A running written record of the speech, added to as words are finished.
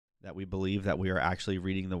that we believe that we are actually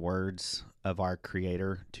reading the words of our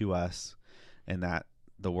Creator to us, and that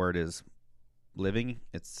the Word is living,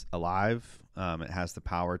 it's alive, it has the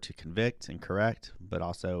power to convict and correct, but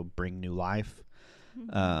also bring new life.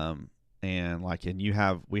 Mm-hmm.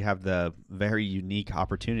 We have the very unique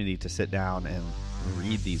opportunity to sit down and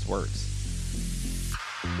read these words.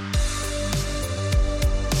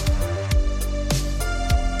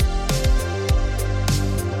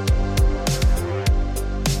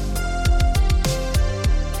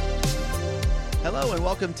 Hello and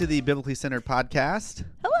welcome to the Biblically Centered Podcast.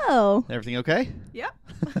 Hello. Everything okay? Yep.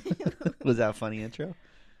 Was that a funny intro?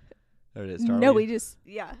 Or did it start No, with we just,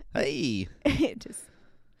 yeah. Hey.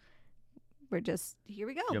 We're just, here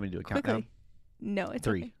we go. You want me to do a quickly. countdown? No, it's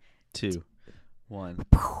 3, okay. 2, 1.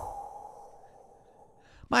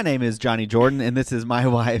 My name is Johnny Jordan, and this is my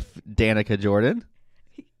wife, Danica Jordan.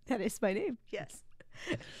 That is my name, yes.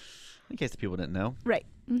 In case the people didn't know. Right.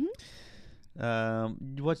 Mm-hmm.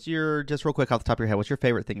 Just real quick off the top of your head, what's your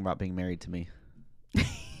favorite thing about being married to me? You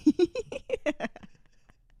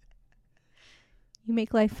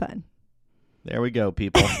make life fun. There we go,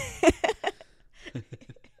 people.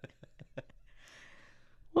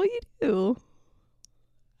 Well, you do.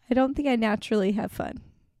 I don't think I naturally have fun.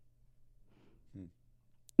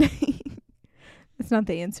 That's not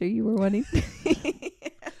the answer you were wanting.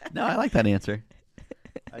 No, I like that answer.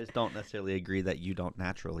 I just don't necessarily agree that you don't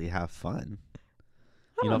naturally have fun.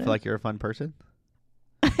 You don't feel like you're a fun person?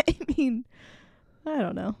 I mean, I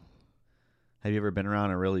don't know. Have you ever been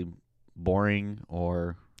around a really boring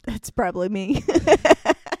or... That's probably me.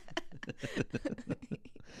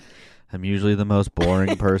 I'm usually the most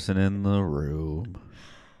boring person in the room.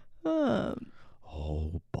 Oh,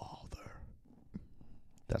 bother.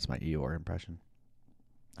 That's my Eeyore impression.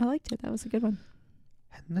 I liked it. That was a good one.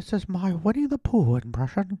 And this is my Winnie the Pooh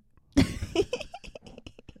impression.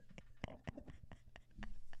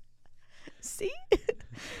 See?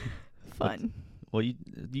 Fun. Well,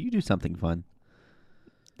 you do something fun.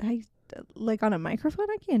 Like on a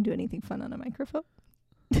microphone? I can't do anything fun on a microphone.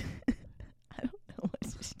 I don't know what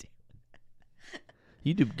to do.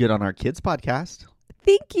 You do good on our kids' podcast.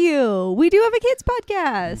 Thank you. We do have a kids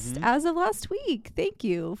podcast as of last week. Thank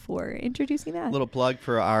you for introducing that. Little plug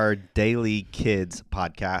for our daily kids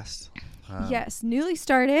podcast. Yes, newly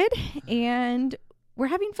started, and we're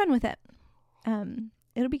having fun with it.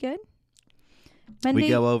 It'll be good. Monday, we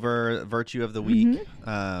go over Virtue of the Week.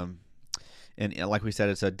 And like we said,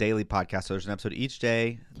 it's a daily podcast. So there's an episode each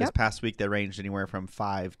day. This past week, they ranged anywhere from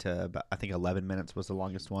 5 to about, I think 11 minutes was the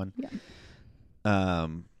longest one. Yeah.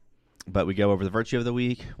 But we go over the Virtue of the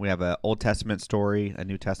Week. We have an Old Testament story, a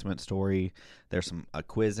New Testament story. There's a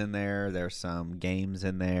quiz in there. There's some games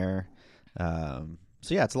in there. So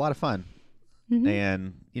yeah, it's a lot of fun. Mm-hmm.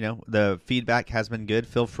 And, the feedback has been good.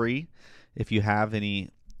 Feel free if you have any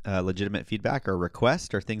legitimate feedback or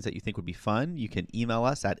request or things that you think would be fun, you can email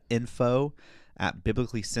us at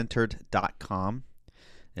info@biblicallycentered.com,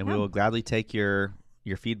 and we will gladly take your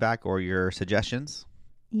feedback or your suggestions.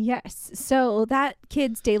 Yes. So that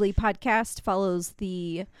Kids Daily podcast follows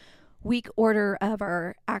the week order of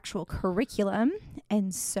our actual curriculum.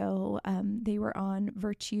 And so they were on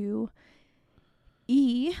Virtue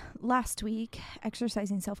E last week,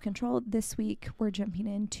 exercising self-control. This week, we're jumping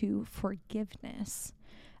into forgiveness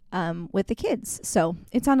with the kids. So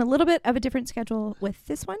it's on a little bit of a different schedule with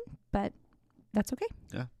this one, but that's okay.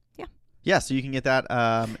 Yeah. Yeah. Yeah. So you can get that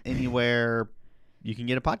anywhere you can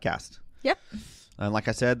get a podcast. Yep. Like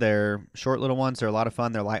I said, they're short little ones. They're a lot of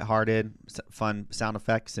fun. They're lighthearted, fun sound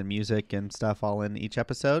effects and music and stuff all in each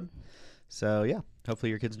episode. So yeah,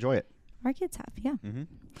 hopefully your kids enjoy it. Our kids have, yeah.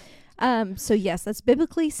 Mm-hmm. So yes, that's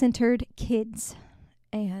Biblically Centered Kids.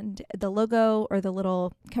 And the logo or the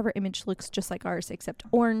little cover image looks just like ours, except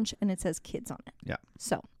orange, and it says kids on it. Yeah.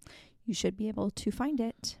 So you should be able to find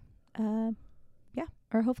it. Yeah.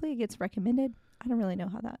 Or hopefully it gets recommended. I don't really know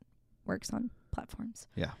how that works on platforms.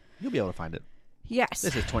 Yeah. You'll be able to find it. Yes.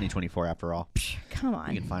 This is 2024 after all. Come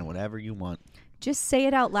on. You can find whatever you want. Just say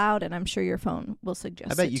it out loud, and I'm sure your phone will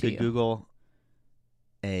suggest it to you. I bet you could Google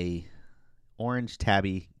a orange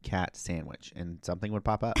tabby cat sandwich, and something would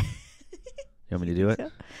pop up. You want me to do it?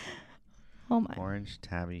 So? Oh my. Orange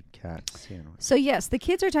tabby cat sandwich. So yes, the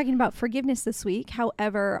kids are talking about forgiveness this week.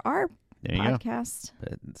 However, our podcast.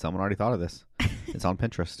 Someone already thought of this. It's on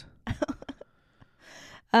Pinterest.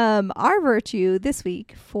 Our virtue this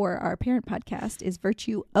week for our parent podcast is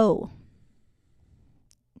Virtue O.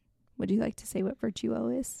 Would you like to say what Virtue O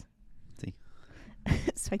is? See.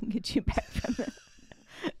 So I can get you back from the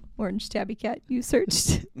orange tabby cat you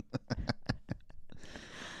searched.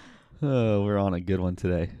 Oh, we're on a good one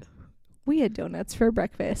today. We had donuts for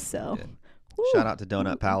breakfast, so. Shout out to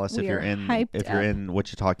Donut Palace if you're in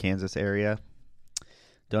Wichita, Kansas area.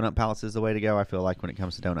 Donut Palace is the way to go, I feel like, when it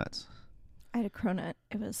comes to donuts. I had a cronut.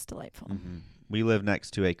 It was delightful. Mm-hmm. We live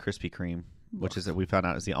next to a Krispy Kreme, which is we found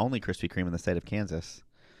out is the only Krispy Kreme in the state of Kansas.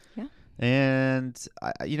 Yeah. And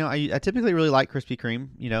I typically really like Krispy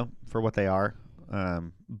Kreme, for what they are.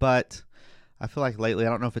 But I feel like lately, I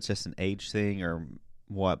don't know if it's just an age thing or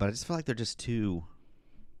what, but I just feel like they're just too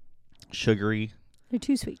sugary. They're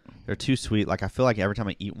too sweet. They're too sweet. Like, I feel like every time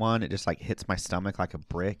I eat one, it just like hits my stomach like a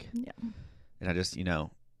brick. Yeah. And I just,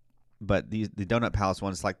 but the Donut Palace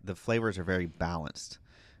ones, like the flavors are very balanced.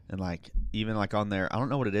 And like, even like on there, I don't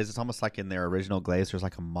know what it is. It's almost like in their original glaze, there's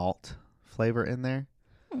like a malt flavor in there.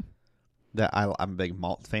 That I'm a big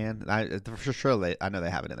malt fan. For sure, I know they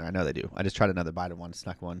have it in there. I know they do. I just tried another bite of one,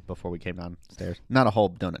 snuck one before we came downstairs. Not a whole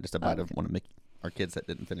donut, just a bite of one of our kids that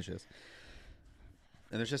didn't finish his.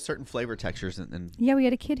 And there's just certain flavor textures. And yeah, we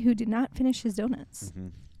had a kid who did not finish his donuts. Mm-hmm.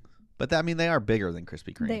 But they are bigger than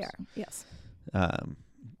Krispy Kremes. They are, yes.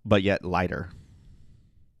 But yet lighter.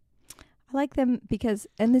 I like them because,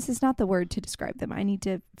 and this is not the word to describe them. I need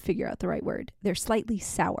to figure out the right word. They're slightly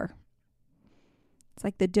sour. It's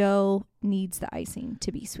like the dough needs the icing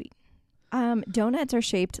to be sweet. Donuts are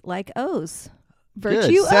shaped like O's.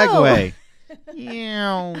 Virtue Good segue.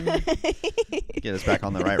 O. Get us back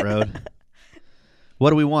on the right road. What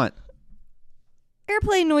do we want?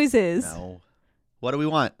 Airplane noises. No. What do we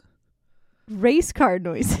want? Race car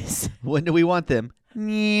noises. When do we want them?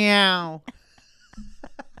 Meow.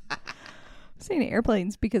 I'm saying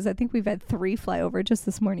airplanes because I think we've had 3 fly over just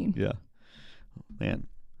this morning. Yeah. Man.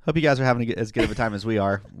 Hope you guys are having as good of a time as we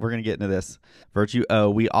are. We're going to get into this. Virtue O.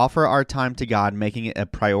 We offer our time to God, making it a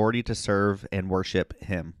priority to serve and worship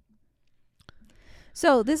Him.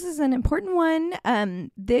 So this is an important one.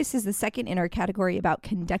 This is the second in our category about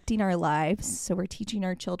conducting our lives. So we're teaching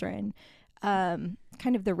our children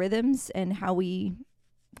kind of the rhythms and how we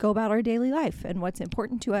go about our daily life and what's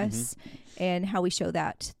important to us and how we show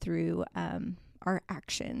that through our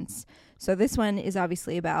actions. So this one is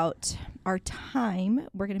obviously about our time.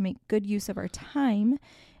 We're going to make good use of our time,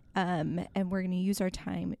 and we're going to use our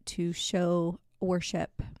time to show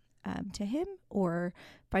worship to Him or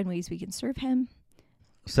find ways we can serve Him.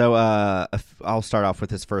 So I'll start off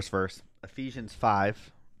with this first verse. Ephesians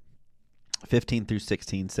 5:15 through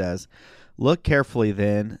 16 says, "Look carefully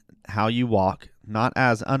then how you walk, not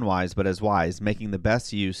as unwise, but as wise, making the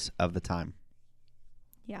best use of the time."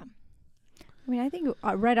 Yeah. I mean, I think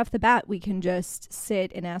right off the bat, we can just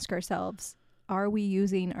sit and ask ourselves, are we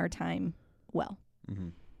using our time well? Mm-hmm.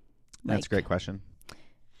 That's a great question.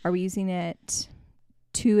 Are we using it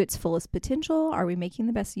to its fullest potential? Are we making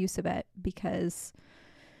the best use of it? Because,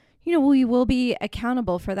 we will be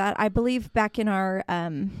accountable for that. I believe back in our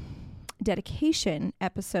dedication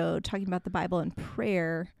episode, talking about the Bible and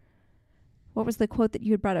prayer, what was the quote that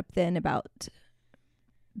you had brought up then about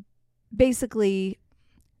basically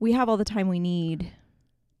we have all the time we need?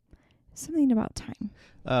 Something about time.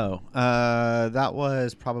 Oh, that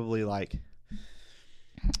was probably like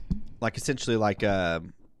essentially like I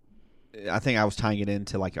think I was tying it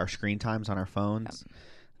into like our screen times on our phones,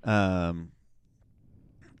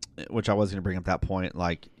 which I was going to bring up that point.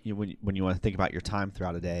 Like when you want to think about your time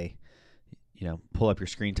throughout a day, pull up your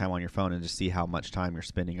screen time on your phone and just see how much time you're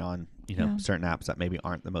spending on certain apps that maybe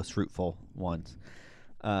aren't the most fruitful ones.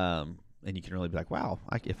 And you can really be like, wow,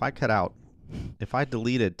 if I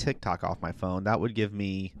deleted TikTok off my phone, that would give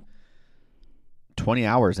me 20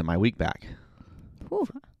 hours in my week back. Ooh.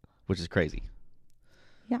 Which is crazy.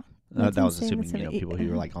 Yeah. That was assuming, people who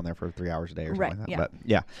were like on there for 3 hours a day or something like that. Yeah. But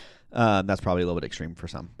yeah, that's probably a little bit extreme for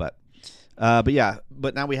some. But now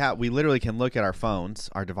we literally can look at our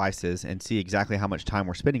phones, our devices, and see exactly how much time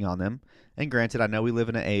we're spending on them. And granted, I know we live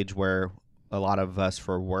in an age where a lot of us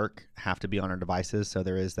for work have to be on our devices. So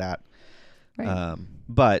there is that. Right.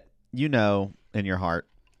 But in your heart,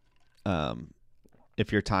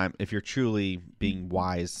 if you're truly being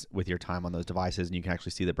wise with your time on those devices, and you can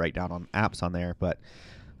actually see the breakdown on apps on there. But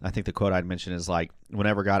I think the quote I'd mention is like,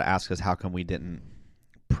 whenever God asks us, how come we didn't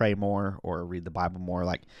pray more or read the Bible more?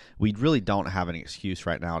 Like, we really don't have any excuse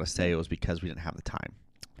right now to say it was because we didn't have the time.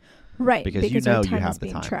 Right. Because you have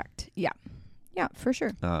the time. Tracked. Yeah. Yeah, for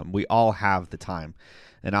sure. We all have the time,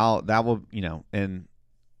 and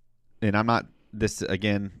and I'm not, this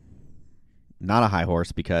again, not a high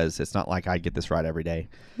horse, because it's not like I get this right every day.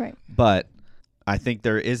 Right. But I think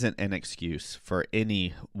there isn't an excuse for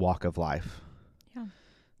any walk of life.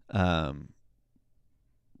 Yeah.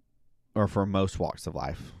 Or for most walks of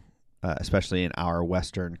life, especially in our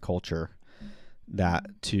Western culture,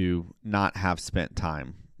 that to not have spent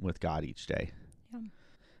time with God each day. Yeah.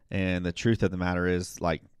 And the truth of the matter is,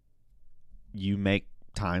 like, you make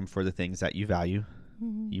time for the things that you value.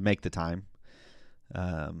 Mm-hmm. You make the time.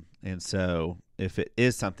 And so if it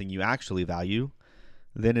is something you actually value,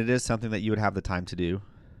 then it is something that you would have the time to do.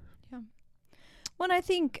 Yeah. Well, and I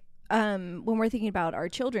think when we're thinking about our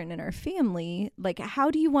children and our family, like,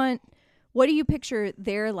 what do you picture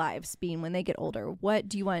their lives being when they get older? What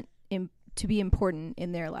do you want to be important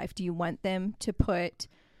in their life? Do you want them to put,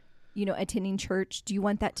 attending church? Do you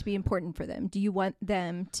want that to be important for them? Do you want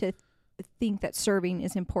them to think that serving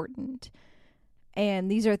is important?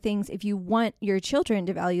 And these are things, if you want your children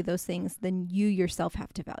to value those things, then you yourself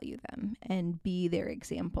have to value them and be their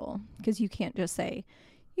example. Because you can't just say,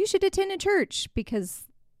 you should attend a church, because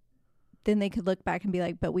then they could look back and be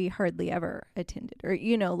like, but we hardly ever attended.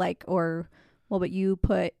 Or, but you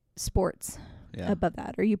put sports above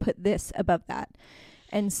that, or you put this above that.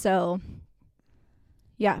 And so,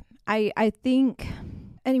 yeah, I think,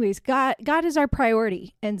 anyways, God is our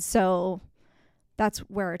priority. And so that's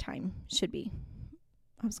where our time should be.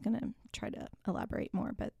 I was going to try to elaborate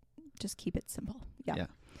more, but just keep it simple. Yeah.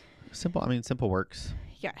 Simple. I mean, simple works.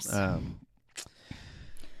 Yes.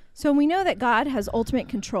 So we know that God has ultimate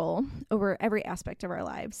control over every aspect of our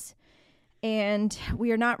lives, and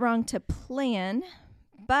we are not wrong to plan,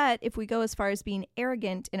 but if we go as far as being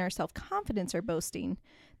arrogant in our self-confidence or boasting,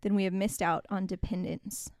 then we have missed out on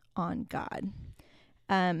dependence on God.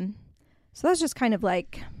 So that's just kind of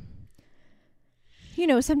like,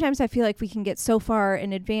 sometimes I feel like we can get so far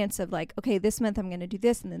in advance of like, okay, this month I'm going to do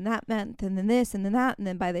this, and then that month, and then this, and then that, and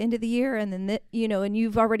then by the end of the year, and then and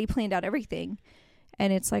you've already planned out everything.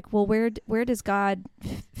 And it's like, well, where does God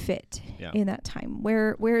fit in that time?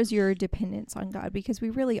 Where is your dependence on God? Because we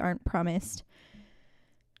really aren't promised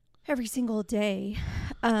every single day.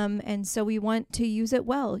 And so we want to use it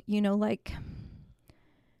well, like,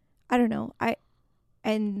 I don't know.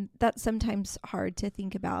 And that's sometimes hard to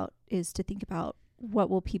think about, is to think about, what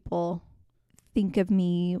will people think of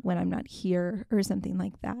me when I'm not here, or something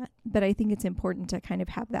like that. But I think it's important to kind of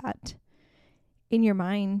have that in your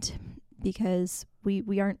mind, because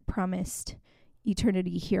we aren't promised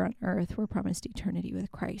eternity here on earth. We're promised eternity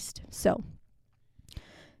with Christ. So,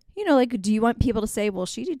 do you want people to say, well,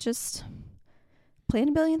 she did just plan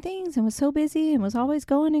a billion things and was so busy and was always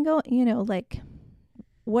going and going,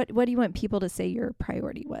 what do you want people to say your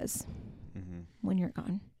priority was when you're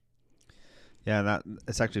gone? Yeah,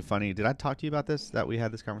 it's actually funny. Did I talk to you about this, that we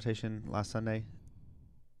had this conversation last Sunday?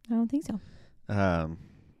 I don't think so.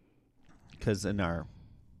 Because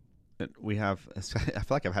we have, I feel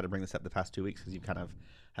like I've had to bring this up the past 2 weeks, because you kind of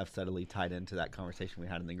have subtly tied into that conversation we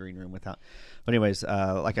had in the green room without. But anyways,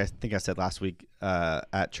 like I think I said last week,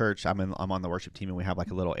 at church, I'm on the worship team, and we have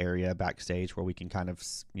like a little area backstage where we can kind of,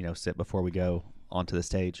 sit before we go onto the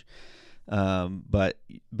stage. But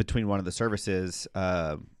between one of the services,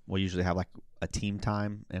 we'll usually have like a team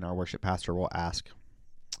time, and our worship pastor will ask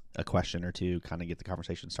a question or two, kind of get the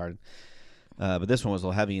conversation started. But this one was a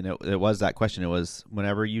little heavy, and it was that question. It was,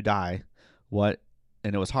 whenever you die, and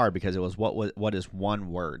it was hard, because it was, what is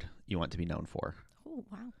one word you want to be known for? Oh,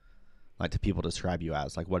 wow. Like, to people describe you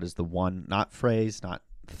as, like, what is the one, not phrase, not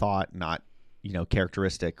thought, not,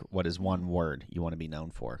 characteristic, what is one word you want to be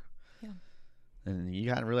known for? Yeah. And you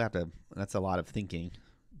gotta really have to, that's a lot of thinking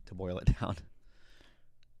to boil it down.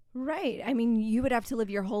 Right. I mean, you would have to live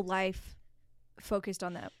your whole life focused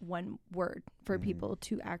on that one word for people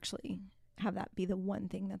to actually have that be the one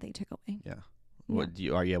thing that they took away. Yeah.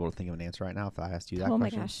 Are you able to think of an answer right now if I asked you that question? Oh my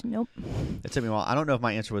gosh, nope. It took me a while. I don't know if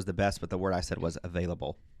my answer was the best, but the word I said was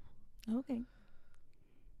available. Okay.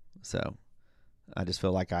 So I just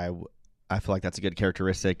feel like I feel like that's a good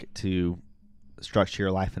characteristic to structure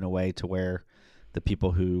your life in a way to where the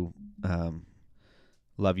people who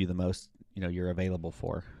love you the most, you're available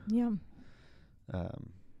for. Yeah.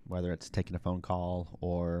 Whether it's taking a phone call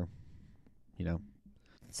or,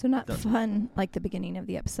 So not fun like the beginning of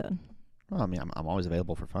the episode. Well, I mean, I'm always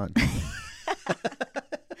available for fun.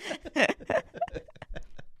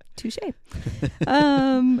 Touche.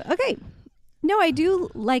 Okay. No, I do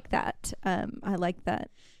like that. I like that.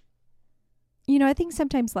 I think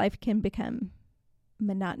sometimes life can become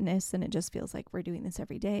monotonous, and it just feels like we're doing this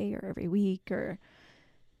every day or every week,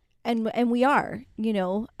 and we are,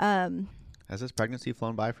 Has this pregnancy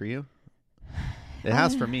flown by for you? It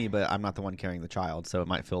has for me, but I'm not the one carrying the child, so it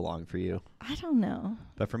might feel long for you. I don't know.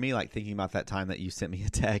 But for me, like, thinking about that time that you sent me a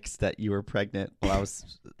text that you were pregnant while I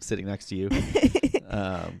was sitting next to you,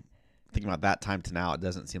 thinking about that time to now, it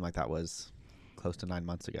doesn't seem like that was close to 9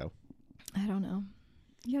 months ago. I don't know.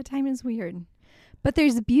 Yeah, time is weird. But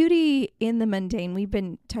there's beauty in the mundane. We've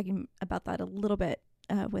been talking about that a little bit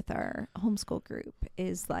with our homeschool group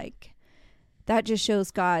is like, that just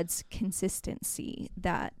shows God's consistency,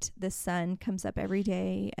 that the sun comes up every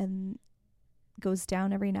day and goes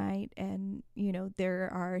down every night. And, you know, there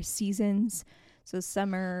are seasons. So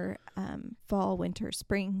summer, fall, winter,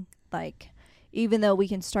 spring, like, even though we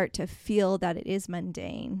can start to feel that it is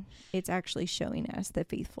mundane, it's actually showing us the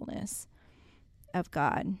faithfulness of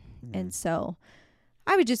God. And so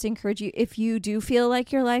I would just encourage you, if you do feel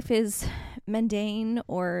like your life is mundane,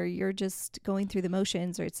 or you're just going through the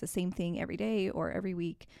motions, or it's the same thing every day or every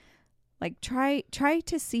week, like try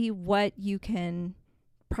to see what you can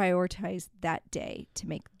prioritize that day to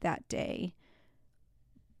make that day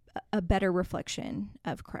a better reflection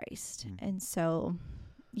of Christ. And so,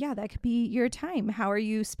 yeah, that could be your time. How are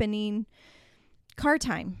you spending car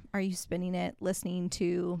time? Are you spending it listening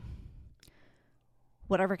to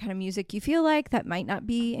whatever kind of music you feel like that might not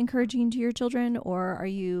be encouraging to your children? Or are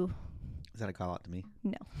you... Is that a call out to me?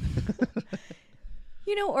 No.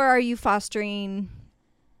 You know, or are you fostering,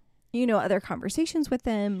 you know, other conversations with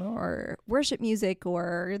them, or worship music,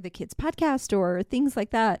 or the kids' podcast, or things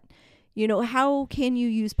like that? You know, how can you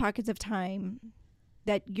use pockets of time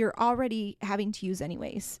that you're already having to use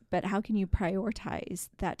anyways, but how can you prioritize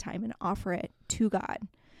that time and offer it to God?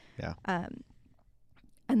 Yeah.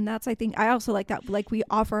 And that's, I think, I also like that, like we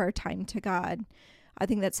offer our time to God. I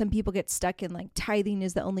think that some people get stuck in like tithing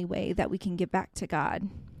is the only way that we can give back to God.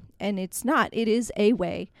 And it's not. It is a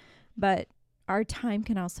way, but our time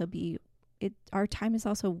can also be, our time is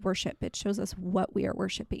also worship. It shows us what we are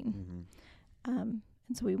worshiping. And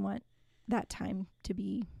so we want that time to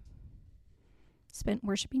be spent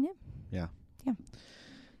worshiping Him. Yeah. Yeah.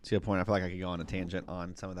 To your point, I feel like I could go on a tangent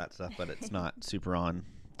on some of that stuff, but it's not super on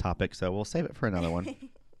topic, so we'll save it for another one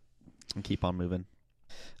and keep on moving.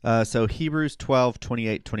 So Hebrews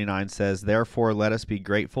 12:28-29 says, "Therefore let us be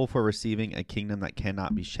grateful for receiving a kingdom that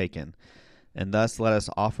cannot be shaken, and thus let us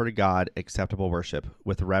offer to God acceptable worship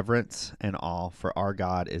with reverence and awe, for our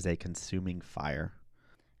God is a consuming fire."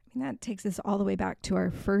 And that takes us all the way back to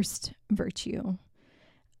our first virtue,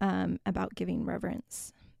 about giving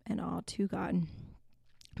reverence and awe to God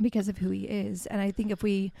because of who He is. And I think if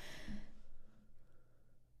we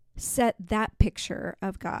set that picture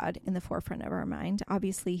of God in the forefront of our mind,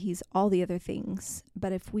 obviously He's all the other things,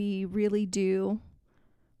 but if we really do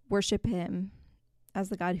worship Him as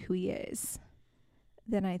the God who He is,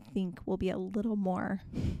 then I think we'll be a little more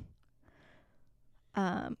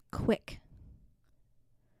quick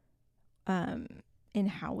in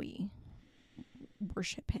how we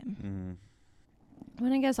worship Him.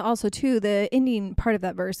 And I guess also too, the ending part of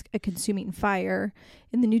that verse, a consuming fire,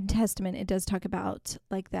 in the New Testament, it does talk about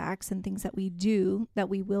like the acts and things that we do, that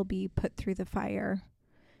we will be put through the fire,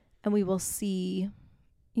 and we will see,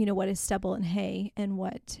 you know, what is stubble and hay and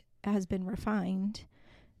what has been refined.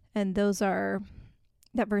 And those are,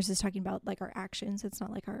 that verse is talking about like our actions. It's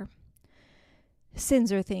not like our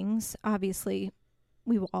sins or things. Obviously,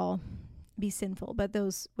 we will all be sinful, but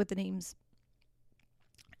those with the names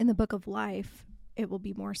in the book of life, it will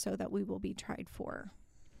be more so that we will be tried for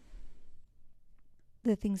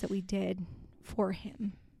the things that we did for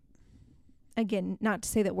Him. Again, not to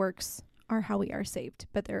say that works are how we are saved,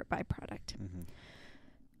 but they're a byproduct.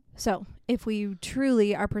 So if we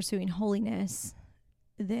truly are pursuing holiness,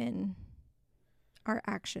 then our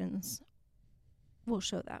actions will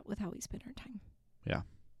show that with how we spend our time. Yeah.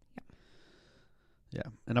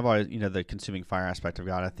 And I've always, you know, the consuming fire aspect of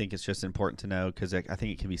God, I think it's just important to know, because I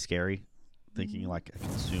think it can be scary thinking like a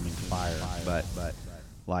consuming fire, but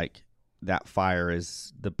like that fire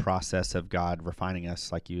is the process of God refining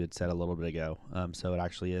us, like you had said a little bit ago. So it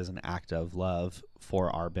actually is an act of love for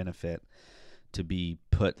our benefit to be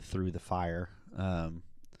put through the fire. And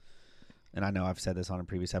I know I've said this on a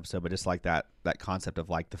previous episode, but just like that concept of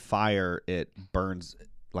like the fire, it burns,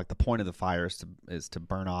 like the point of the fire is to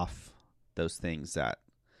burn off those things that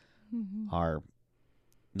are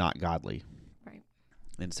not godly. Right.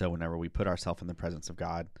 And so whenever we put ourselves in the presence of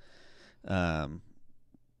God,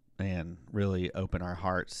 and really open our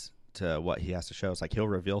hearts to what He has to show us, like He'll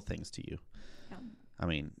reveal things to you. Yeah. I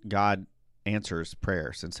mean, God answers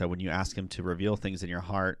prayers. And so when you ask Him to reveal things in your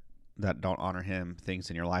heart that don't honor Him, things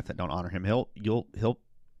in your life that don't honor Him, He'll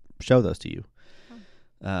show those to you.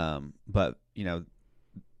 Oh. But you know,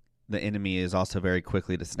 the enemy is also very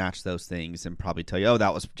quickly to snatch those things and probably tell you, oh,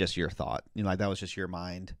 that was just your thought. You know, like that was just your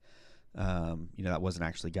mind. You know, that wasn't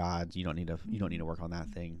actually God. You don't need to work on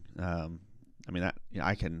that thing. I mean, that, you know,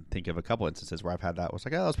 I can think of a couple instances where I've had that. It was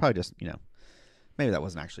like, oh, it's probably just, you know, maybe that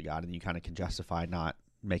wasn't actually God, and you kind of can justify not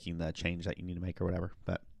making the change that you need to make or whatever.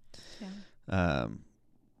 But, but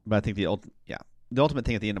I think the ultimate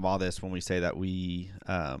thing at the end of all this, when we say that we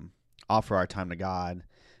offer our time to God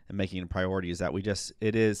and making it a priority, is that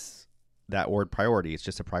it is that word priority. It's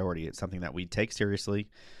just a priority. It's something that we take seriously,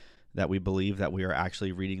 that we believe that we are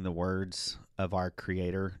actually reading the words of our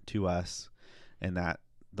Creator to us, and that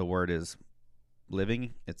the word is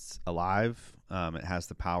living, it's alive, it has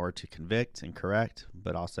the power to convict and correct,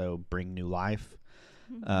 but also bring new life.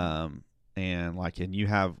 Mm-hmm. And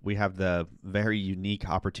we have the very unique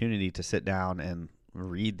opportunity to sit down and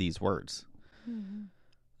read these words.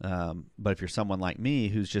 Mm-hmm. But if you're someone like me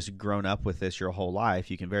who's just grown up with this your whole life,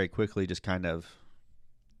 you can very quickly just kind of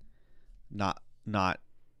not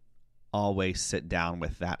always sit down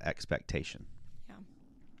with that expectation.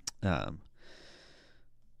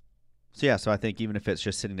 Yeah. So I think even if it's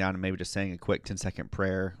just sitting down and maybe just saying a quick 10-second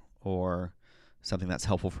prayer, or something that's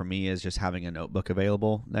helpful for me is just having a notebook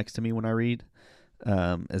available next to me when I read,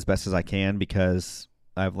 as best as I can, because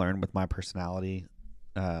I've learned with my personality,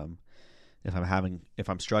 if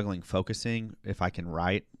I'm struggling focusing, if I can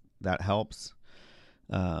write, that helps.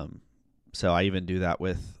 So I even do that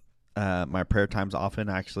with my prayer times often.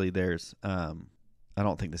 Actually, there's I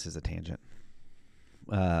don't think this is a tangent,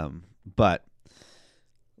 but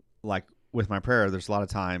like with my prayer, there's a lot of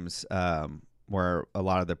times where a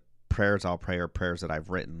lot of the prayers I'll pray are prayers that I've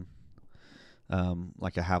written.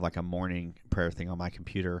 Like I have like a morning prayer thing on my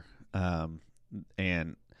computer.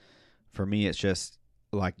 And for me, it's just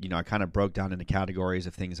like, I kind of broke down into categories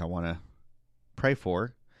of things I want to pray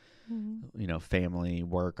for, mm-hmm. Family,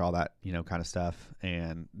 work, all that, kind of stuff.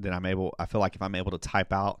 And then I feel like if I'm able to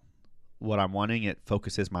type out what I'm wanting, it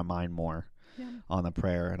focuses my mind more on the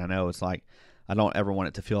prayer. And I know it's like, I don't ever want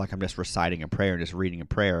it to feel like I'm just reciting a prayer and just reading a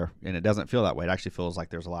prayer. And it doesn't feel that way. It actually feels like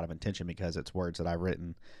there's a lot of intention because it's words that I've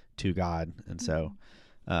written to God. And so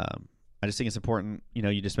I just think it's important,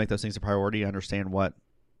 you just make those things a priority, understand what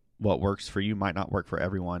works for you might not work for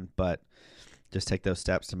everyone, but just take those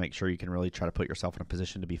steps to make sure you can really try to put yourself in a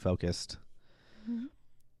position to be focused. Mm-hmm.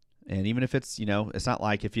 And even if it's, it's not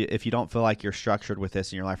like if you don't feel like you're structured with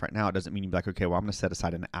this in your life right now, it doesn't mean you'd be like, okay, well, I'm going to set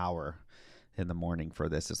aside an hour in the morning for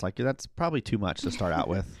this. It's like, that's probably too much to start out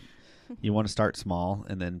with. You want to start small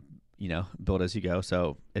and then, build as you go.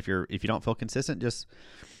 So if you don't feel consistent, just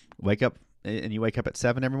wake up, and you wake up at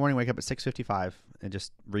 7 every morning, wake up at 6:55 and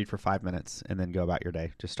just read for 5 minutes and then go about your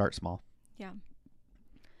day. Just start small. Yeah.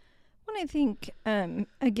 When I think, again,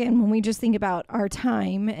 when we just think about our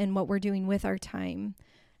time and what we're doing with our time,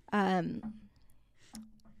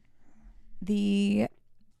 the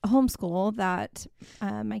homeschool that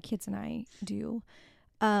my kids and I do,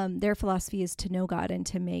 their philosophy is to know God and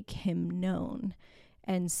to make him known.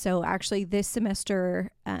 And so actually this semester,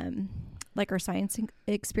 like our science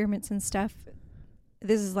experiments and stuff,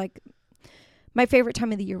 this is like my favorite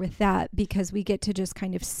time of the year with that, because we get to just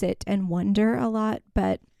kind of sit and wonder a lot.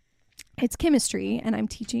 But it's chemistry, and I'm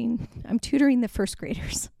tutoring the first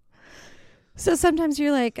graders. So sometimes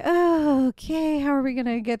you're like, oh, okay, how are we going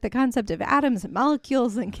to get the concept of atoms and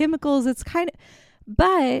molecules and chemicals?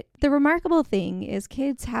 But the remarkable thing is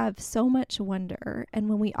kids have so much wonder. And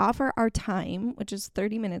when we offer our time, which is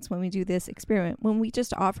 30 minutes when we do this experiment, when we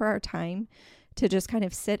just offer our time to just kind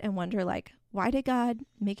of sit and wonder, like, why did God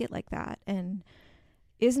make it like that? And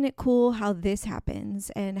isn't it cool how this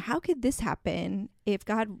happens? And how could this happen if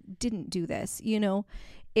God didn't do this?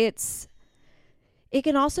 It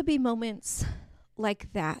can also be moments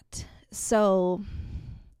like that. So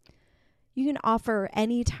you can offer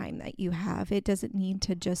any time that you have. It doesn't need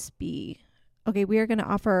to just be, okay, we are going to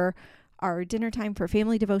offer our dinner time for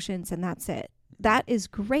family devotions and that's it. That is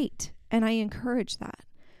great. And I encourage that.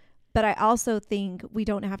 But I also think we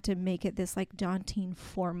don't have to make it this like daunting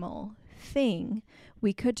formal thing.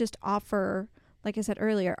 We could just offer, like I said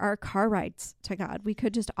earlier, our car rides to God. We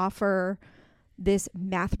could just offer this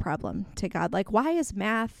math problem to God. Like, why does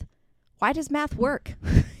math work?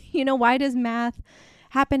 Why does math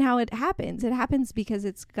happen how it happens? It happens because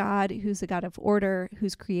it's God who's a God of order,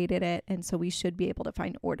 who's created it. And so we should be able to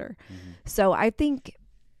find order. Mm-hmm. So I think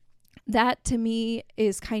that to me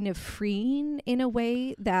is kind of freeing in a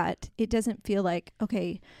way that it doesn't feel like,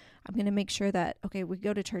 okay, I'm going to make sure that, okay, we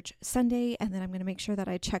go to church Sunday and then I'm going to make sure that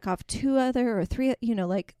I check off 2 other or 3,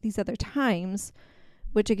 like these other times,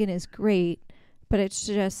 which again is great, but it's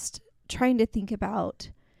just trying to think about,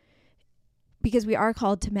 because we are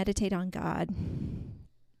called to meditate on God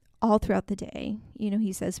all throughout the day.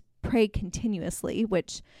 He says, pray continuously,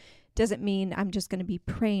 which doesn't mean I'm just going to be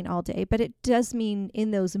praying all day, but it does mean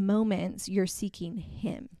in those moments you're seeking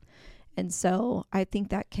him. And so I think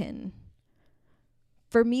that can,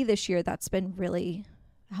 for me this year, that's been really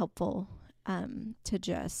helpful, to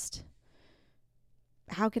just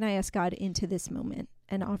how can I ask God into this moment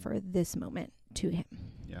and offer this moment to him?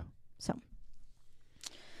 Yeah.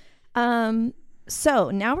 So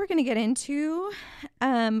now we're going to get into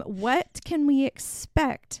what can we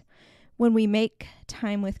expect when we make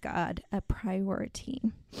time with God a priority.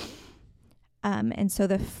 And so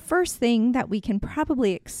the first thing that we can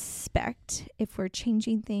probably expect if we're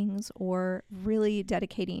changing things or really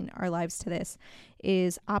dedicating our lives to this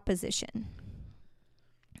is opposition.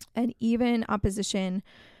 And even opposition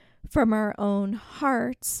from our own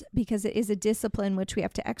hearts, because it is a discipline which we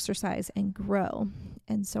have to exercise and grow.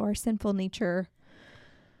 And so our sinful nature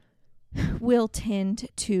will tend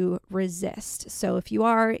to resist. So if you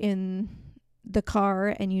are in the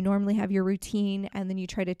car and you normally have your routine and then you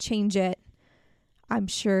try to change it, I'm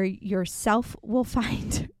sure yourself will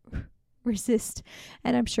find resist,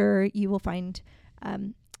 and I'm sure you will find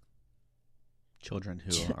children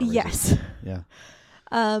who are yes. Yeah.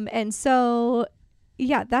 And so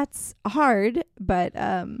yeah, that's hard, but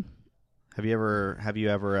have you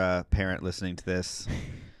ever parent listening to this,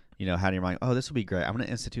 had in your mind, oh, this will be great, I'm going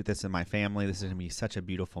to institute this in my family, this is going to be such a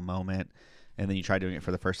beautiful moment, and then you try doing it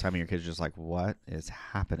for the first time and your kids are just like, what is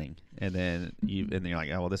happening? And then you're like,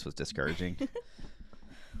 oh, well, this was discouraging.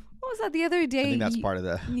 What was that the other day? I think that's part of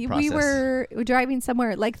the process. We were driving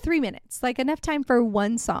somewhere, like 3 minutes, like enough time for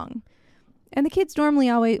one song. And the kids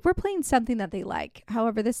normally we're playing something that they like.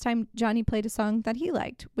 However, this time Johnny played a song that he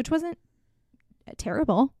liked, which wasn't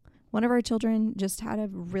terrible. One of our children just had a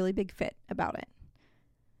really big fit about it.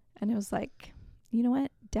 And it was like, you know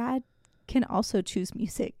what? Dad can also choose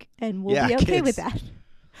music and we'll be okay with that.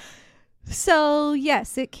 So,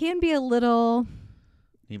 yes, it can be a little...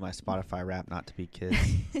 Need my Spotify rap not to be kids.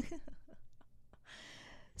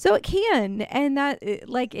 So it can, and that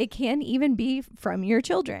it can even be from your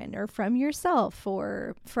children or from yourself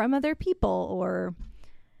or from other people or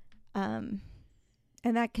and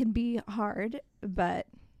that can be hard, but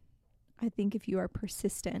I think if you are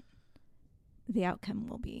persistent, the outcome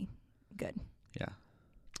will be good. Yeah.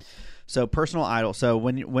 So personal idol. So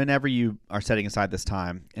whenever you are setting aside this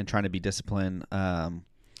time and trying to be disciplined,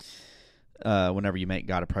 whenever you make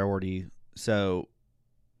God a priority, so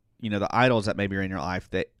the idols that maybe are in your life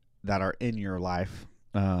that are in your life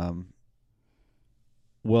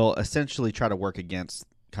will essentially try to work against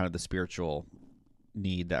kind of the spiritual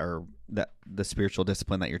need that the spiritual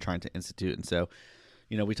discipline that you're trying to institute. And so,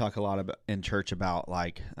 we talk a lot about in church about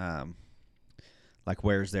like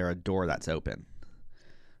where's there a door that's open?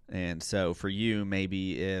 And so for you,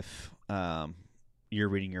 maybe if you're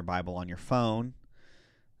reading your Bible on your phone,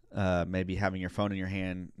 maybe having your phone in your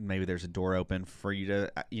hand, maybe there's a door open for you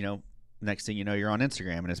to, next thing you know, you're on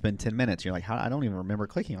Instagram and it's been 10 minutes. You're like, I don't even remember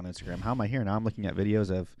clicking on Instagram. How am I here? Now I'm looking at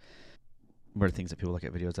videos of, what are things that people look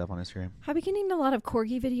at videos of on Instagram? I've been getting a lot of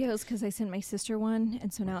corgi videos because I sent my sister one.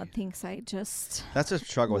 And so now it thinks I just... That's a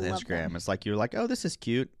struggle with Instagram. Them. It's like, you're like, oh, this is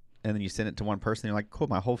cute. And then you send it to one person. And you're like, cool,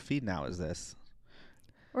 my whole feed now is this.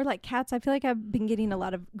 Or like cats. I feel like I've been getting a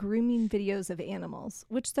lot of grooming videos of animals,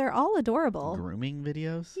 which they're all adorable. Grooming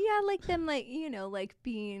videos? Yeah, like them, like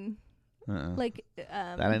being like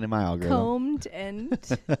that ain't in my algorithm. Combed and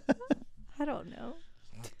I don't know.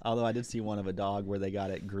 Although I did see one of a dog where they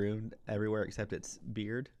got it groomed everywhere except its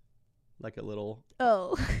beard, like a little.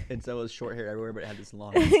 Oh. And so it was short hair everywhere, but it had this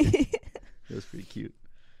long. It was pretty cute.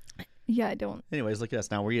 Yeah, I don't. Anyways, look at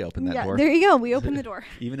us now. We open that door. There you go. We open the door.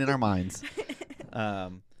 Even in our minds.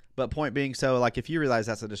 But point being, so like if you realize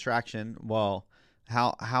that's a distraction, well,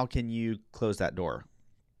 how can you close that door?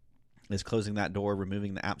 Is closing that door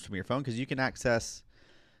removing the apps from your phone? Because you can access,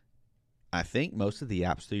 I think, most of the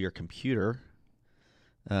apps through your computer.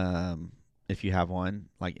 If you have one,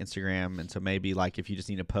 like Instagram. And so maybe like if you just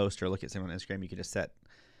need to post or look at someone on Instagram, you can just set,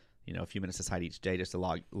 a few minutes aside each day just to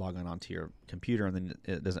log on onto your computer, and then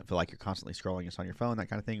it doesn't feel like you're constantly scrolling just on your phone, that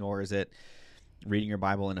kind of thing. Or is it reading your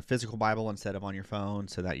Bible in a physical Bible instead of on your phone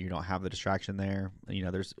so that you don't have the distraction there?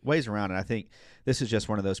 There's ways around it. I think this is just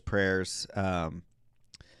one of those prayers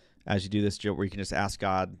as you do this, where you can just ask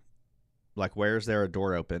God, like, where is there a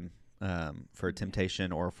door open for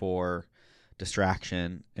temptation or for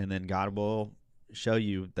distraction? And then God will show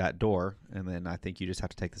you that door. And then I think you just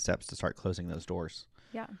have to take the steps to start closing those doors.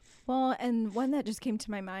 Yeah. Well, and one that just came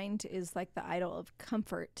to my mind is like the idol of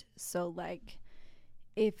comfort. So like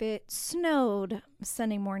if it snowed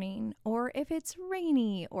Sunday morning, or if it's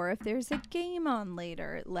rainy, or if there's a game on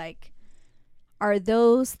later, like, are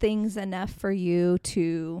those things enough for you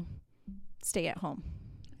to stay at home?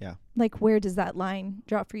 Yeah. Like, where does that line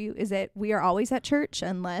drop for you? Is it we are always at church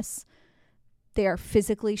unless they are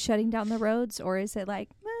physically shutting down the roads? Or is it like,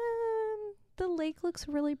 the lake looks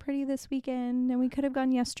really pretty this weekend and we could have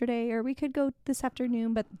gone yesterday or we could go this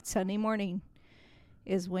afternoon, but Sunday morning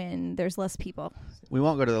is when there's less people. We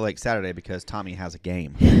won't go to the lake Saturday because Tommy has a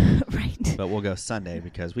game. Right. But we'll go Sunday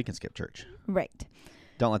because we can skip church. Right.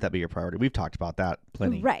 Don't let that be your priority. We've talked about that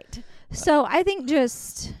plenty. Right. So I think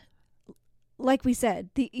just like we said,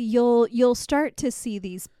 you'll start to see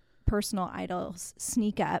these personal idols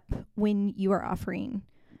sneak up when you are offering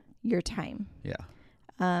your time. Yeah.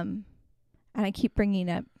 And I keep bringing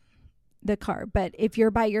up the car, but if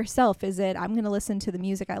you're by yourself, is it I'm going to listen to the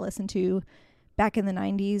music I listened to back in the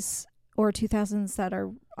 90s or 2000s that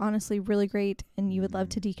are honestly really great and you would love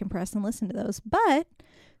to decompress and listen to those, but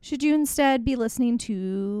should you instead be listening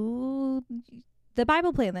to the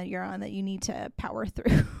Bible plan that you're on that you need to power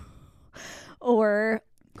through? Or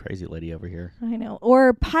crazy lady over here. I know.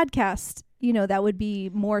 Or podcast, that would be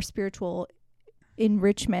more spiritual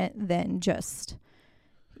enrichment than just,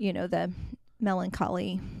 the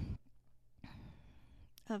melancholy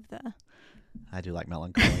of the. I do like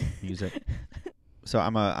melancholy music. So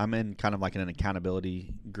I'm in kind of like an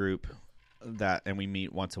accountability group and we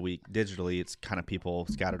meet once a week digitally. It's kind of people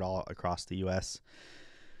scattered all across the U.S.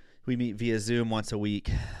 We meet via Zoom once a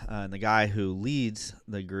week. And the guy who leads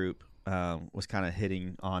the group was kind of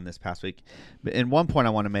hitting on this past week. But in one point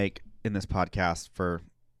I want to make in this podcast for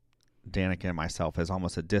Danica and myself as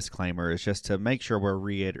almost a disclaimer is just to make sure we're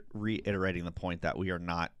reiterating the point that we are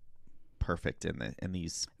not perfect in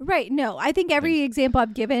these. Right. No, I think every example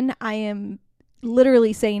I've given, I am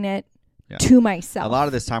literally saying it to myself. A lot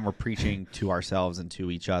of this time we're preaching to ourselves and to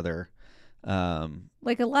each other.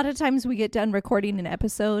 Like a lot of times we get done recording an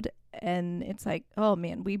episode and it's like, oh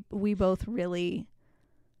man, we both really.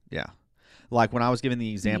 Yeah. Like when I was giving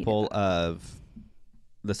the example of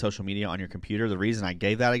the social media on your computer, the reason I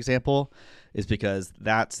gave that example is because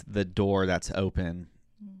that's the door that's open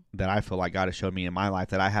that I feel like God has showed me in my life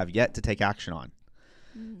that I have yet to take action on.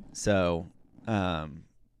 So I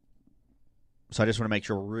just want to make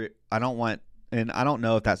sure I don't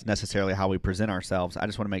know if that's necessarily how we present ourselves. I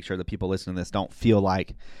just want to make sure that people listening to this don't feel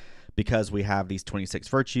like because we have these 26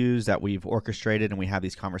 virtues that we've orchestrated and we have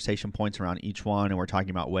these conversation points around each one and we're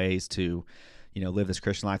talking about ways to, live this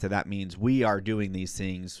Christian life, that means we are doing these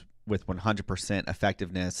things with 100%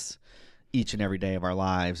 effectiveness each and every day of our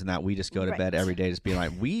lives and that we just go to bed every day just being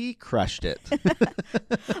like, we crushed it.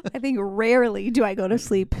 I think rarely do I go to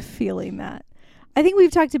sleep feeling that. I think we've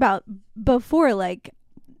talked about before, like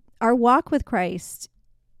our walk with Christ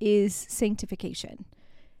is sanctification.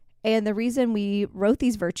 And the reason we wrote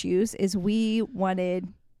these virtues is we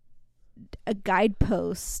wanted a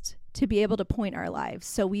guidepost to be able to point our lives.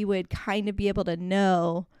 So we would kind of be able to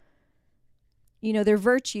know, they're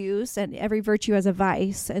virtues and every virtue has a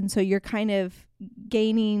vice. And so you're kind of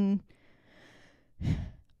gaining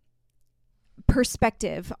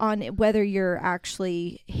perspective on whether you're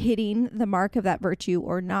actually hitting the mark of that virtue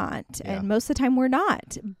or not. Yeah. And most of the time we're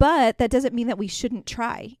not, but that doesn't mean that we shouldn't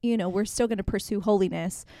try. We're still going to pursue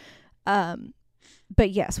holiness.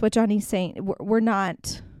 But yes, what Johnny's saying, we're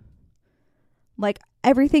not like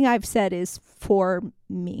everything I've said is for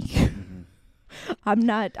me. I'm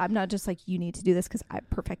not just like, you need to do this because I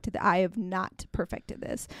perfected it. I have not perfected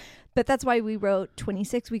this, but that's why we wrote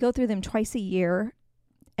 26. We go through them twice a year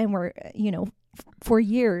and we're, for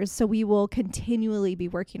years. So we will continually be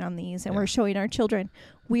working on these and we're showing our children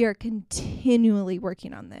we are continually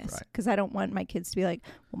working on this because I don't want my kids to be like,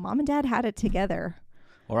 well, mom and dad had it together.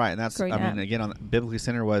 All right. And that's, again, Biblically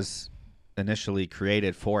Centered was initially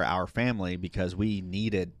created for our family because we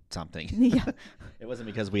needed something. Yeah. It wasn't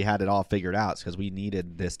because we had it all figured out. It's because we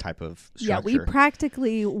needed this type of structure. Yeah, we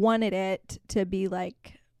practically wanted it to be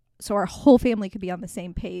like, so our whole family could be on the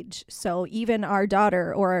same page. So even our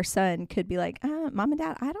daughter or our son could be like, mom and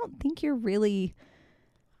dad, I don't think you're really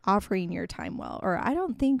offering your time well. Or I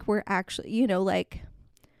don't think we're actually,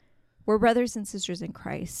 we're brothers and sisters in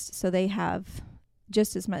Christ. So they have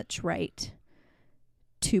just as much right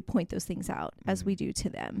to point those things out as we do to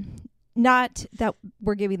them. Not that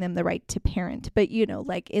we're giving them the right to parent, but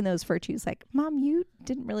like in those virtues, like, mom, you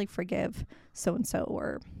didn't really forgive so-and-so,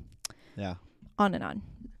 or on and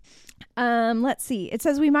on. Let's see. It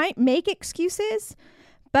says we might make excuses,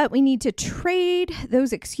 but we need to trade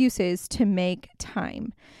those excuses to make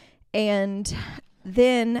time. And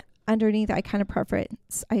then underneath, I kind of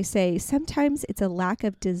preference, I say, sometimes it's a lack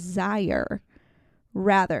of desire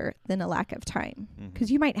rather than a lack of time. Because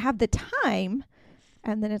you might have the time,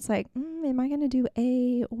 and then it's like, am I going to do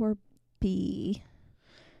A or B?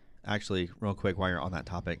 Actually, real quick, while you're on that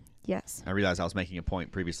topic, Yes. I realized I was making a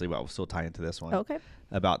point previously, but I'll still tie into this one. Okay.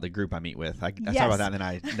 About the group I meet with. I Yes. talked about that, and then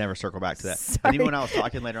I never circle back to that. Sorry. And even when I was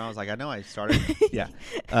talking later on, I was like, I know I started. Yeah.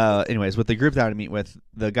 Anyways, with the group that I meet with,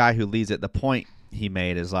 the guy who leads it, the point he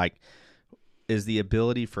made is the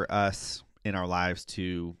ability for us in our lives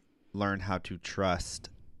to learn how to trust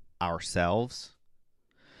ourselves.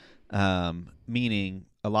 Meaning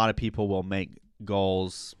a lot of people will make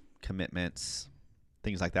goals, commitments,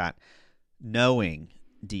 things like that, knowing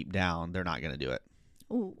deep down they're not going to do it.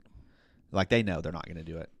 Ooh. Like they know they're not going to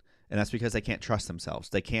do it. And that's because they can't trust themselves.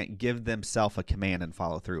 They can't give themselves a command and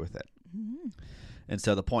follow through with it. Mm-hmm. And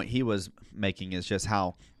so the point he was making is just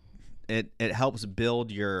how it helps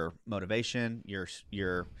build your motivation, your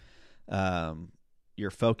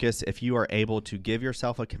focus, if you are able to give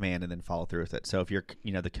yourself a command and then follow through with it. So if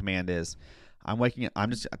the command is,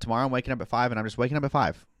 tomorrow I'm waking up at 5 and I'm just waking up at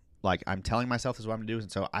 5. Like I'm telling myself this is what I'm going to do.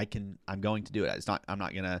 And so I'm going to do it. I'm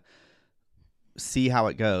not going to see how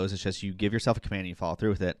it goes. It's just you give yourself a command and you follow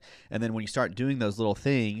through with it. And then when you start doing those little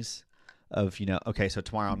things of, okay, so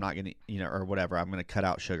tomorrow I'm not going to, or whatever, I'm going to cut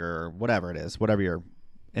out sugar or whatever it is,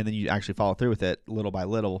 and then you actually follow through with it little by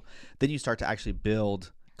little, then you start to actually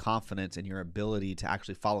build confidence in your ability to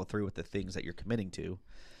actually follow through with the things that you're committing to.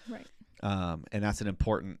 Right. And that's an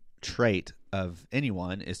important trait of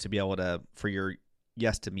anyone, is to be able to, for your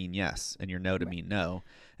yes to mean yes and your no to mean no.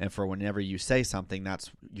 And for whenever you say something, that's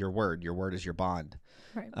your word. Your word is your bond.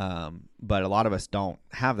 Right. But a lot of us don't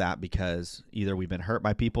have that because either we've been hurt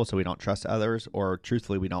by people, so we don't trust others, or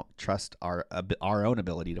truthfully, we don't trust our own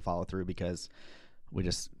ability to follow through because we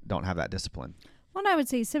just don't have that discipline. Well, and I would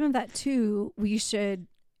say some of that too, we should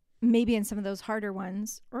maybe in some of those harder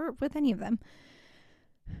ones, or with any of them,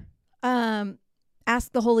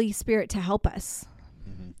 ask the Holy Spirit to help us.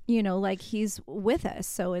 Mm-hmm. Like he's with us.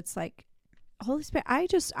 So it's like, Holy Spirit,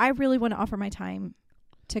 I really want to offer my time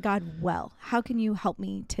to God well. How can you help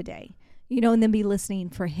me today? And then be listening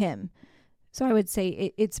for him. So I would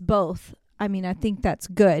say it's both. I mean, I think that's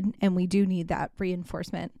good. And we do need that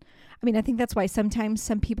reinforcement. I mean, I think that's why sometimes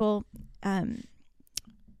some people,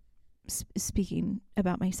 speaking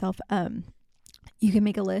about myself, you can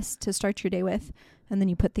make a list to start your day with, and then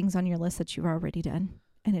you put things on your list that you've already done.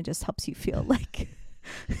 And it just helps you feel like...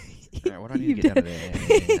 All right, what do I need to get done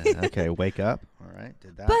today? Okay, wake up. All right,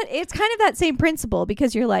 did that. But it's kind of that same principle,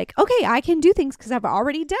 because you're like, okay, I can do things because I've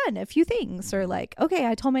already done a few things. Or like, okay,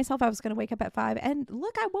 I told myself I was going to wake up at 5, and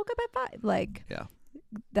look, I woke up at 5. Like, yeah,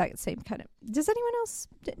 that same kind of. Does anyone else?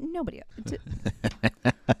 Nobody.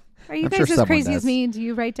 Are you I'm guys sure as crazy does. as me? Do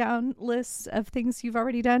you write down lists of things you've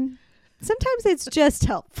already done? Sometimes it's just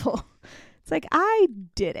helpful. It's like, I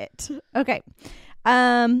did it. Okay.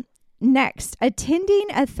 Next, attending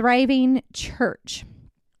a thriving church.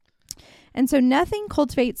 And so nothing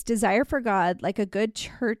cultivates desire for God like a good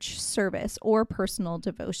church service or personal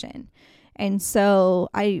devotion. And so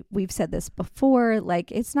we've said this before,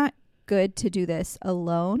 like it's not good to do this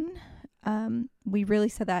alone. We really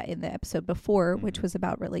said that in the episode before, which was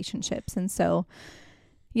about relationships. And so,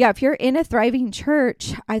 yeah, if you're in a thriving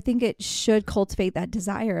church, I think it should cultivate that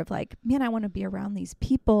desire of like, man, I want to be around these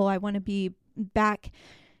people. I want to be back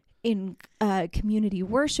in community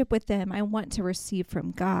worship with them. I want to receive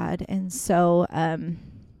from God. And so I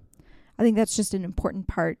think that's just an important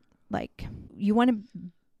part. Like you want to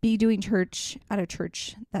be doing church at a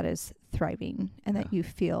church that is thriving and that you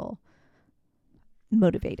feel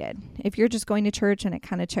motivated. If you're just going to church and it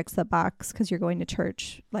kind of checks the box because you're going to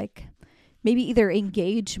church, like maybe either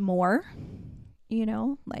engage more,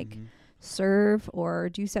 like serve or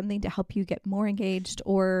do something to help you get more engaged,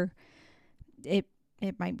 or it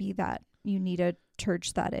might be that you need a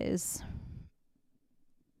church that is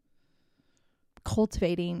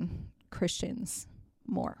cultivating Christians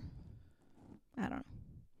more. I don't know.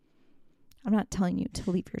 I'm not telling you to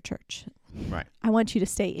leave your church. Right. I want you to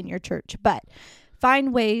stay in your church, but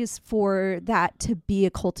find ways for that to be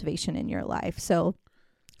a cultivation in your life. So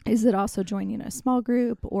is it also joining a small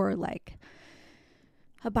group or like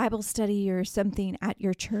a Bible study or something at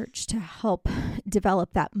your church to help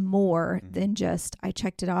develop that more than just, I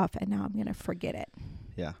checked it off and now I'm going to forget it.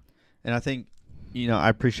 Yeah. And I think, I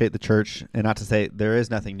appreciate the church, and not to say there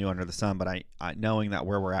is nothing new under the sun, but I knowing that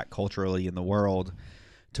where we're at culturally in the world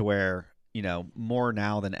to where, more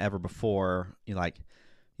now than ever before,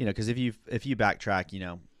 because if you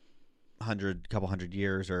backtrack, couple hundred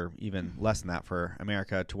years or even less than that for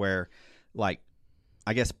America, to where like,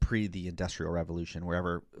 I guess pre the Industrial Revolution,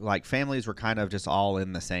 wherever like families were kind of just all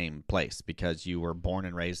in the same place because you were born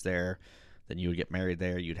and raised there, then you would get married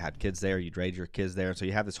there, you'd have kids there, you'd raise your kids there. So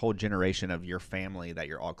you have this whole generation of your family that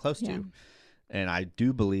you're all close to. And I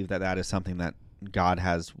do believe that that is something that God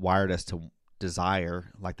has wired us to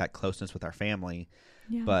desire, like that closeness with our family.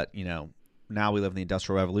 Yeah. But, you know, now we live in the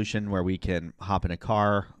Industrial Revolution where we can hop in a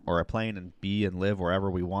car or a plane and be and live wherever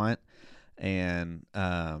we want. And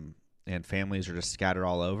families are just scattered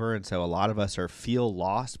all over. And so a lot of us feel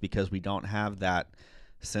lost because we don't have that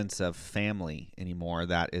sense of family anymore.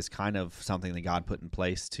 That is kind of something that God put in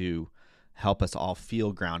place to help us all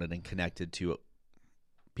feel grounded and connected to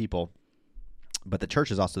people. But the church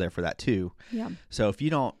is also there for that too. Yeah. So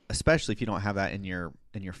especially if you don't have that in your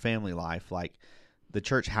family life, like the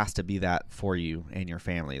church has to be that for you and your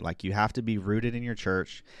family. Like you have to be rooted in your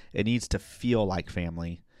church. It needs to feel like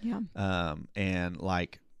family. Yeah. And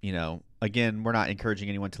like, you know, again, we're not encouraging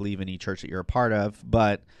anyone to leave any church that you're a part of,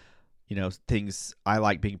 but you know, I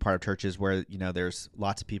like being part of churches where, you know, there's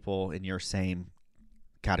lots of people in your same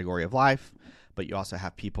category of life, but you also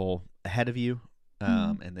have people ahead of you.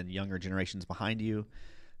 And then younger generations behind you,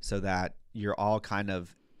 so that you're all kind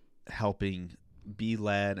of helping be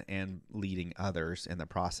led and leading others in the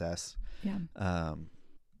process. Yeah.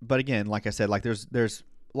 But again, like I said, like there's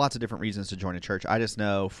lots of different reasons to join a church. I just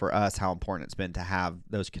know for us how important it's been to have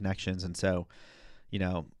those connections. And so, you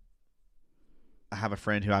know, I have a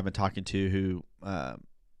friend who I've been talking to who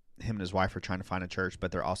him and his wife are trying to find a church,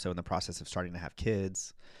 but they're also in the process of starting to have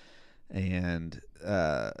kids. And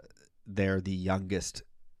they're the youngest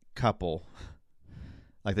couple.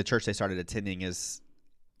 Like the church they started attending is,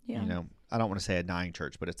 you know, I don't want to say a dying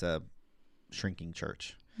church, but it's a shrinking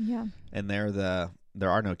church. Yeah. And there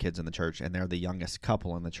are no kids in the church, and they're the youngest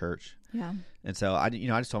couple in the church. Yeah. And so I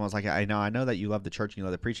just told him, I was like, I know that you love the church and you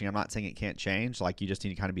love the preaching. I'm not saying it can't change. Like you just need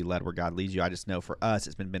to kind of be led where God leads you. I just know for us,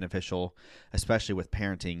 it's been beneficial, especially with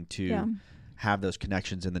parenting, to have those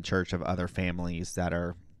connections in the church of other families that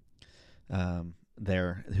are,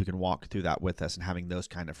 there who can walk through that with us and having those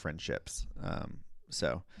kind of friendships.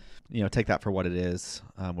 So, you know, take that for what it is,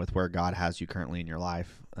 with where God has you currently in your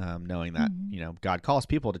life, knowing that, you know, God calls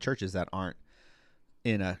people to churches that aren't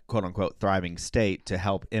in a quote unquote thriving state to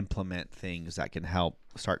help implement things that can help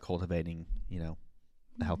start cultivating, you know,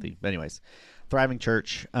 a healthy, but anyways, thriving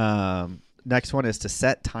church. Next one is to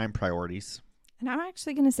set time priorities. And I'm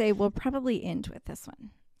actually going to say we'll probably end with this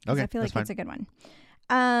one. Okay. I feel like it's a good one.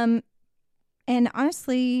 And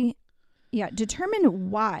honestly,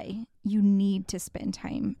 determine why you need to spend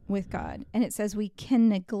time with God. And it says we can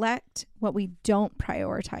neglect what we don't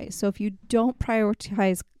prioritize. So if you don't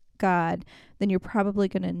prioritize God, then you're probably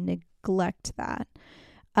going to neglect that.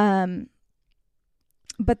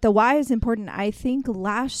 But the why is important. I think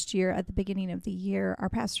last year at the beginning of the year, our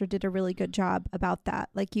pastor did a really good job about that.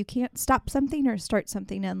 Like you can't stop something or start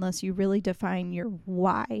something unless you really define your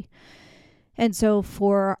why. And so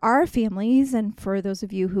for our families and for those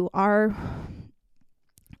of you who are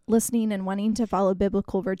listening and wanting to follow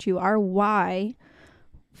biblical virtue, our why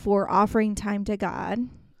for offering time to God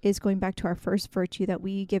is going back to our first virtue, that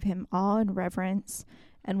we give him awe and reverence,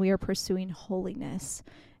 and we are pursuing holiness.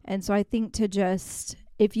 And so I think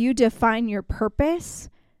if you define your purpose,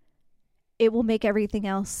 it will make everything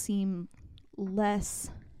else seem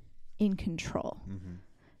less in control. Mm-hmm.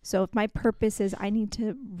 So if my purpose is I need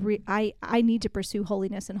to pursue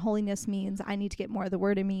holiness, and holiness means I need to get more of the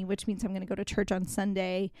word in me, which means I'm going to go to church on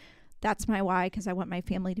Sunday. That's my why, because I want my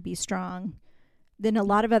family to be strong. Then a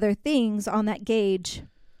lot of other things on that gauge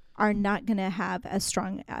are not going to have as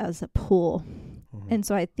strong as a pull. Mm-hmm. And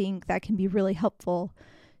so I think that can be really helpful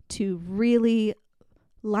to really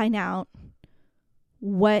line out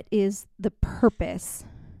what is the purpose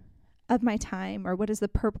of my time, or what is the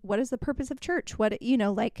purpose of church? What, you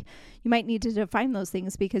know, like you might need to define those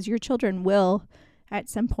things, because your children will at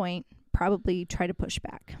some point probably try to push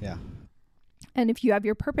back. Yeah. And if you have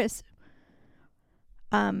your purpose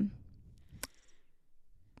lined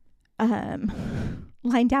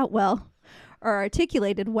out well or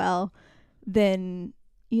articulated well, then,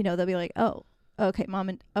 you know, they'll be like, oh, okay, Mom,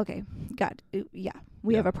 and okay, God,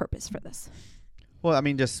 we have a purpose for this. Well, I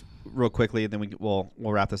mean, just real quickly, and then we'll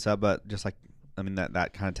wrap this up. But just like, I mean,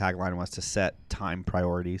 that kind of tagline was to set time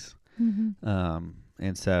priorities. Mm-hmm.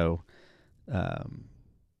 And so,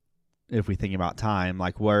 if we think about time,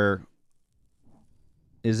 like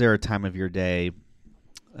is there a time of your day?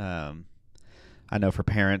 I know for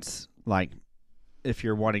parents, like if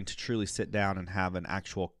you're wanting to truly sit down and have an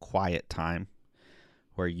actual quiet time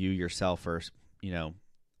where you yourself are, you know,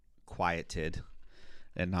 quieted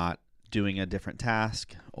and not doing a different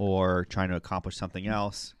task or trying to accomplish something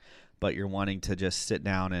else, but you're wanting to just sit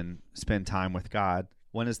down and spend time with God,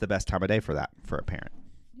 when is the best time of day for that for a parent?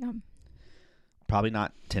 Yeah. Probably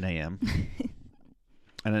not 10 a.m.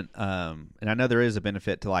 And I know there is a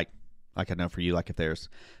benefit to like Like I know for you, like if there's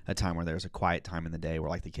a time where there's a quiet time in the day where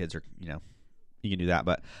like the kids are, you know, you can do that.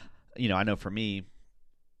 But, you know, I know for me,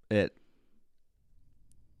 the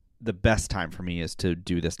best time for me is to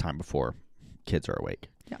do this time before kids are awake.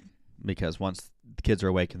 Yeah. Because once the kids are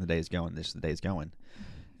awake and the day's going, the day's going.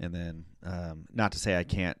 And then, not to say I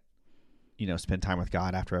can't, you know, spend time with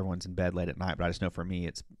God after everyone's in bed late at night, but I just know for me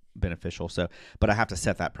it's beneficial. So, but I have to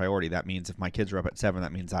set that priority. That means if my kids are up at 7,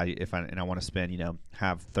 that means I want to spend, you know,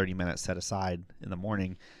 have 30 minutes set aside in the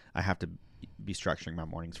morning, I have to be structuring my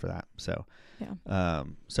mornings for that. So,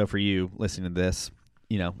 so for you listening to this,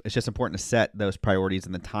 you know, it's just important to set those priorities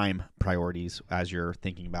and the time priorities as you're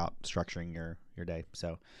thinking about structuring your day.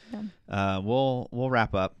 So, we'll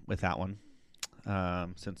wrap up with that one.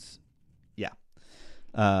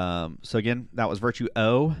 So again, that was Virtue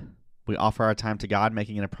O. We offer our time to God,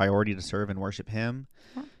 making it a priority to serve and worship Him.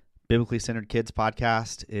 Yeah. Biblically Centered Kids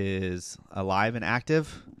podcast is alive and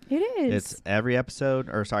active. It is. It's every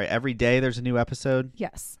day there's a new episode.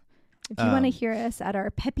 Yes. If you want to hear us at our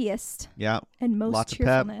peppiest and most lots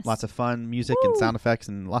cheerfulness. Of pep, lots of fun music and sound effects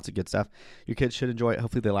and lots of good stuff. Your kids should enjoy it.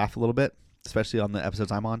 Hopefully they laugh a little bit, especially on the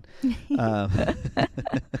episodes I'm on.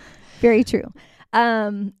 Very true.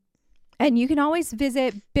 And you can always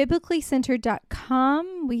visit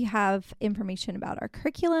biblicallycentered.com. We have information about our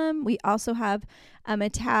curriculum. We also have a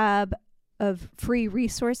tab of free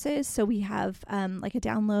resources. So we have like a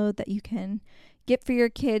download that you can get for your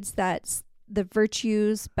kids that's the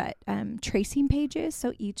virtues, but tracing pages.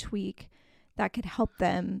 So each week that could help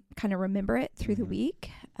them kind of remember it through the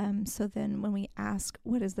week. So then when we ask,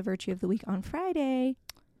 what is the virtue of the week on Friday,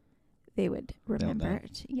 they would remember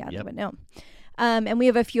it. Yeah, they would know. And we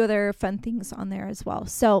have a few other fun things on there as well.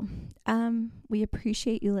 So we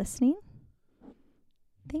appreciate you listening.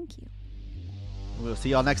 Thank you. We'll see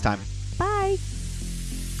y'all next time. Bye.